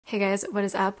Hey guys, what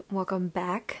is up? Welcome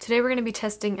back. Today we're going to be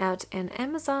testing out an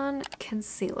Amazon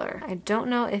concealer. I don't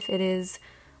know if it is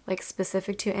like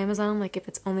specific to Amazon, like if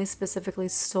it's only specifically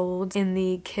sold in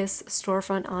the Kiss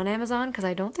storefront on Amazon, because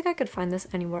I don't think I could find this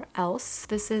anywhere else.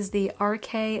 This is the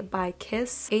RK by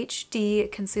Kiss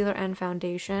HD Concealer and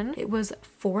Foundation. It was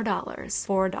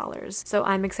 $4. So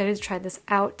I'm excited to try this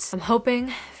out. I'm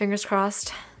hoping, fingers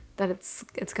crossed, that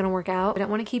it's gonna work out. I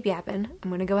don't want to keep yapping. I'm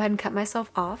gonna go ahead and cut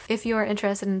myself off. If you are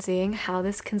interested in seeing how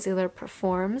this concealer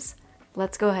performs,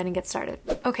 let's go ahead and get started.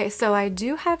 Okay, so I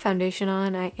do have foundation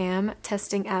on. I am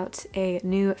testing out a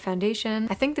new foundation.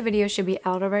 I think the video should be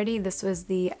out already. This was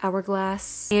the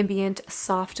Hourglass Ambient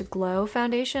Soft Glow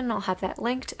foundation. I'll have that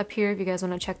linked up here if you guys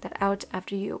want to check that out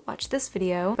after you watch this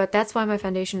video. But that's why my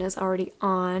foundation is already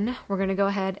on. We're gonna go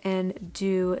ahead and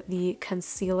do the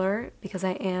concealer because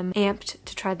I am amped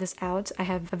to try this out. I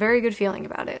have a very good feeling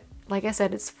about it. Like I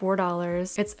said, it's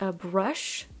 $4. It's a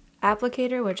brush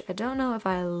applicator, which I don't know if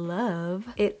I love.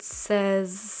 It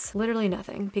says literally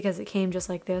nothing because it came just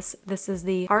like this. This is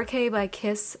the RK by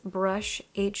Kiss Brush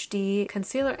HD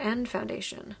Concealer and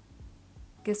Foundation.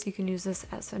 Guess you can use this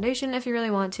as foundation if you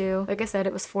really want to. Like I said,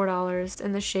 it was $4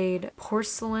 in the shade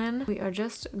Porcelain. We are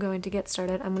just going to get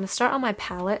started. I'm going to start on my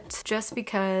palette just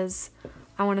because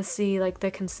I want to see like the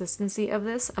consistency of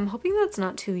this. I'm hoping that's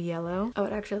not too yellow. Oh,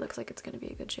 it actually looks like it's going to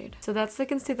be a good shade. So that's the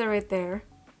concealer right there.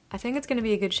 I think it's gonna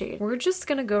be a good shade. We're just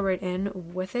gonna go right in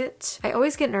with it. I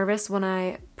always get nervous when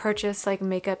I purchase like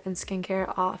makeup and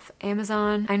skincare off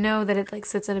Amazon. I know that it like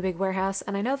sits in a big warehouse,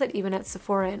 and I know that even at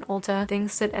Sephora and Ulta,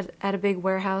 things sit at a big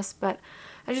warehouse, but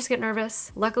I just get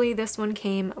nervous. Luckily, this one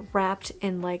came wrapped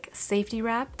in like safety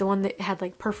wrap, the one that had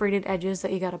like perforated edges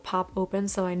that you gotta pop open,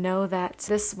 so I know that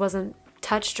this wasn't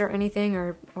touched or anything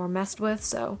or messed with,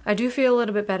 so I do feel a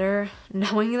little bit better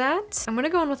knowing that. I'm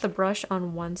gonna go in with the brush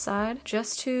on one side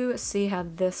just to see how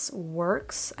this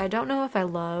works. I don't know if I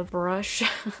love brush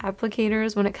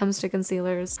applicators when it comes to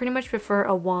concealers. Pretty much prefer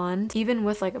a wand. Even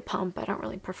with like a pump, I don't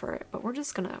really prefer it, but we're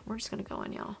just gonna go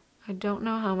in, y'all. I don't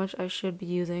know how much I should be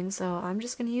using, so I'm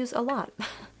just gonna use a lot.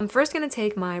 I'm first gonna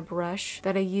take my brush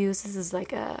that I use. This is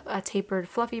like a tapered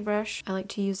fluffy brush. I like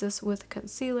to use this with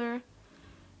concealer,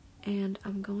 and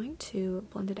I'm going to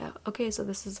blend it out. Okay, so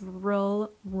this is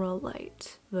real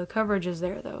light. The coverage is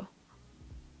there though,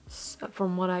 so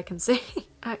from what I can see.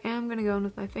 I am gonna go in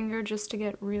with my finger just to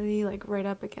get really like right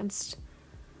up against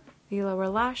the lower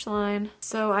lash line.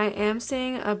 So I am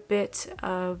seeing a bit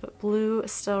of blue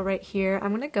still right here. I'm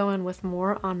gonna go in with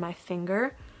more on my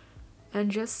finger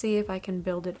and just see if I can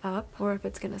build it up or if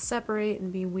it's gonna separate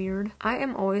and be weird. I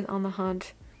am always on the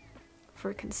hunt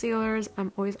for concealers.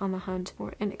 I'm always on the hunt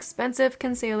for inexpensive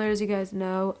concealers. You guys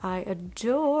know I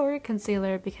adore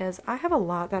concealer because I have a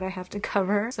lot that I have to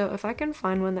cover. So if I can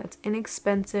find one that's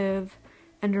inexpensive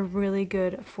and a really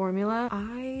good formula,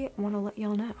 I want to let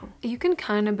y'all know. You can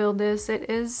kind of build this. It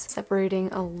is separating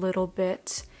a little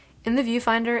bit. In the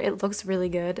viewfinder, it looks really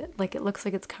good. Like, it looks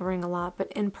like it's covering a lot,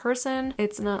 but in person,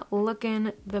 it's not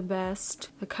looking the best.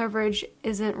 The coverage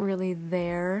isn't really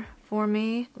there for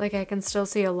me. Like, I can still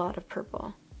see a lot of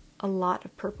purple. A lot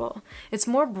of purple. It's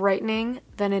more brightening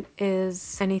than it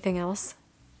is anything else.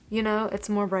 You know, it's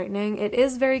more brightening. It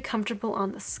is very comfortable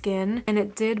on the skin, and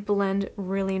it did blend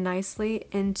really nicely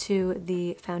into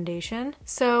the foundation.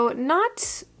 So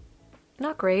not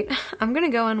great. I'm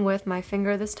gonna go in with my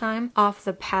finger this time off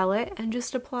the palette and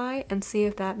just apply and see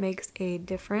if that makes a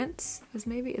difference. Because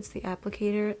maybe it's the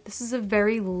applicator. This is a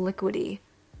very liquidy,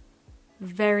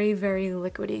 very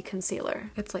liquidy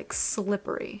concealer. It's like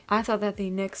slippery. I thought that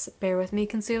the NYX Bear With Me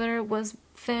concealer was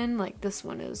thin. Like, this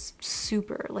one is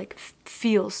super, like,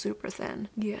 feels super thin.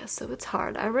 Yeah, so it's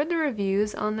hard. I read the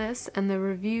reviews on this and the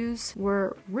reviews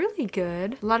were really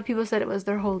good. A lot of people said it was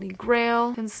their holy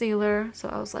grail concealer, so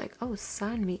I was like, oh,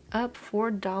 sign me up.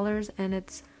 $4 and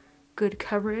it's good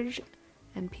coverage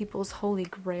and people's holy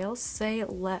grail, say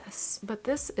less. But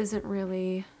this isn't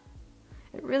really,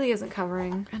 it really isn't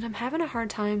covering, and I'm having a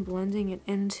hard time blending it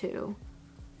into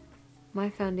my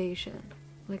foundation.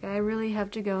 Like, I really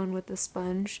have to go in with the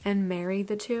sponge and marry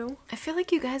the two. I feel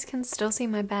like you guys can still see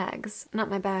my bags. Not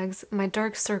my bags, my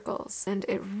dark circles. And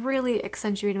it really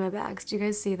accentuated my bags. Do you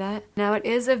guys see that? Now, it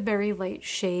is a very light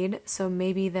shade, so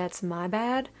maybe that's my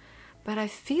bad. But I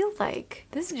feel like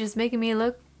this is just making me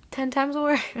look 10 times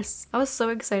worse. I was so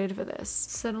excited for this.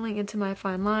 Settling into my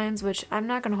fine lines, which I'm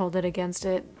not gonna hold it against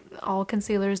it. All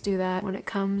concealers do that when it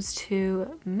comes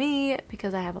to me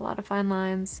because I have a lot of fine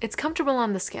lines. It's comfortable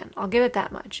on the skin. I'll give it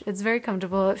that much. It's very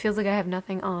comfortable. It feels like I have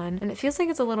nothing on, and it feels like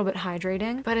it's a little bit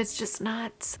hydrating, but it's just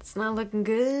not, it's not looking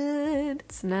good.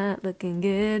 It's not looking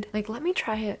good. Like, let me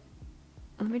try it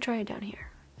down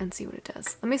here and see what it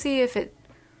does. Let me see if it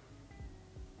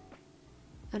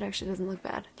actually doesn't look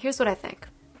bad. Here's what I think.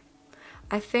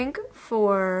 I think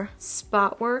for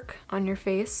spot work on your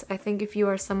face, I think if you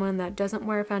are someone that doesn't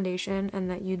wear foundation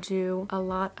and that you do a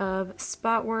lot of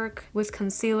spot work with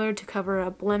concealer to cover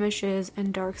up blemishes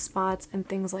and dark spots and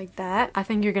things like that, I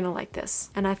think you're gonna like this.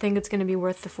 And I think it's gonna be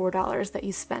worth the $4 that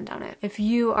you spend on it. If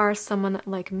you are someone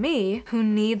like me who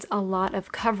needs a lot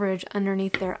of coverage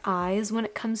underneath their eyes when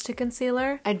it comes to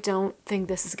concealer, I don't think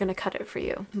this is gonna cut it for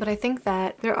you. But I think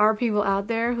that there are people out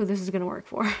there who this is gonna work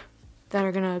for. That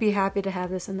are gonna be happy to have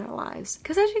this in their lives.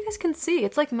 Because as you guys can see,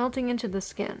 it's like melting into the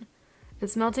skin.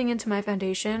 It's melting into my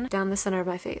foundation down the center of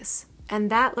my face. And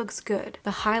that looks good.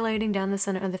 The highlighting down the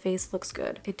center of the face looks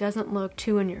good. It doesn't look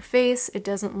too in your face. It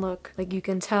doesn't look like you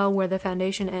can tell where the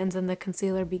foundation ends and the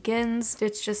concealer begins.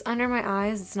 It's just under my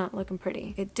eyes. It's not looking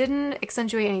pretty. It didn't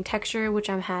accentuate any texture, which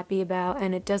I'm happy about,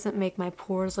 and it doesn't make my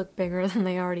pores look bigger than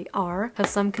they already are,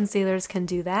 because some concealers can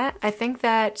do that. I think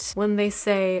that when they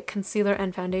say concealer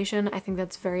and foundation, I think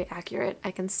that's very accurate.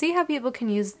 I can see how people can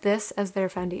use this as their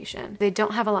foundation. They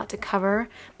don't have a lot to cover,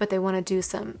 but they want to do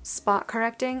some spot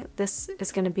correcting. This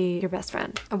is going to be your best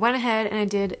friend. I went ahead and I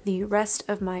did the rest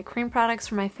of my cream products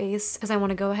for my face because I want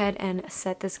to go ahead and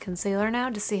set this concealer now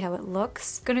to see how it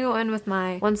looks. I'm going to go in with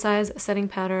my One Size setting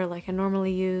powder like I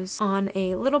normally use on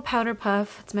a little powder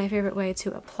puff. It's my favorite way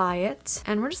to apply it.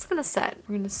 And we're just going to set.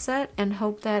 We're going to set and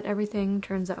hope that everything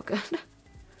turns out good.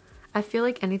 I feel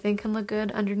like anything can look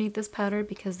good underneath this powder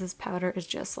because this powder is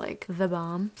just like the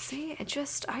bomb. See,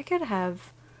 I could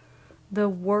have the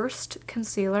worst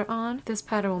concealer on, this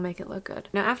powder will make it look good.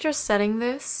 Now after setting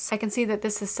this, I can see that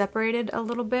this is separated a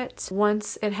little bit.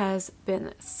 Once it has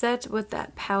been set with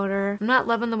that powder, I'm not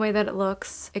loving the way that it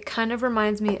looks. It kind of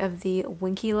reminds me of the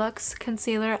Winky Lux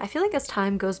concealer. I feel like as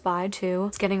time goes by too,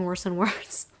 it's getting worse and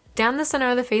worse. Down the center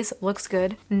of the face looks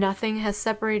good. Nothing has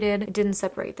separated. It didn't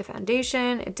separate the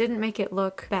foundation. It didn't make it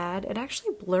look bad. It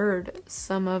actually blurred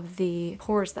some of the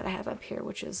pores that I have up here,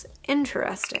 which is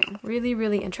interesting. Really,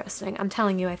 really interesting. I'm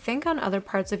telling you, I think on other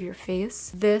parts of your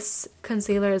face, this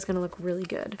concealer is gonna look really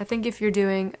good. I think if you're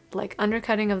doing like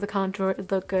undercutting of the contour,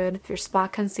 it'd look good. If you're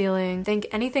spot concealing, I think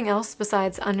anything else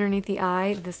besides underneath the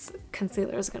eye, this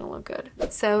concealer is gonna look good.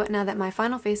 So now that my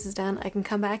final face is done, I can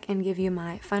come back and give you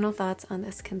my final thoughts on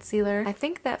this concealer. I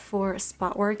think that for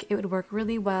spot work, it would work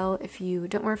really well if you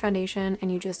don't wear foundation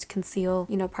and you just conceal,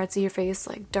 you know, parts of your face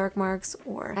like dark marks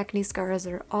or acne scars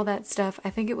or all that stuff. I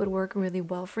think it would work really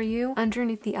well for you.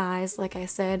 Underneath the eyes, like I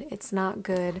said, it's not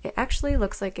good. It actually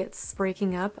looks like it's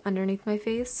breaking up underneath my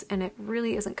face and it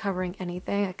really isn't covering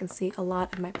anything. I can see a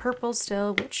lot of my purple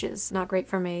still, which is not great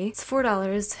for me. It's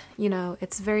 $4, you know,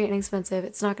 it's very inexpensive.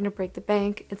 It's not going to break the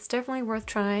bank. It's definitely worth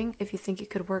trying if you think it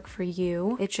could work for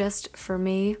you. It just, for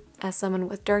me, as someone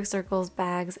with dark circles,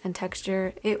 bags, and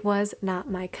texture, it was not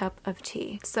my cup of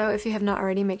tea. So if you have not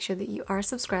already, make sure that you are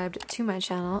subscribed to my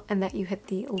channel and that you hit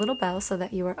the little bell so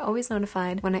that you are always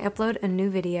notified when I upload a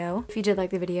new video. If you did like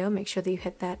the video, make sure that you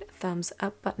hit that thumbs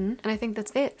up button. And I think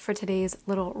that's it for today's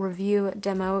little review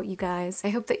demo, you guys. I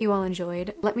hope that you all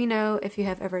enjoyed. Let me know if you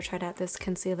have ever tried out this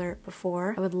concealer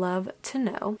before. I would love to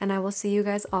know. And I will see you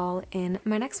guys all in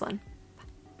my next one.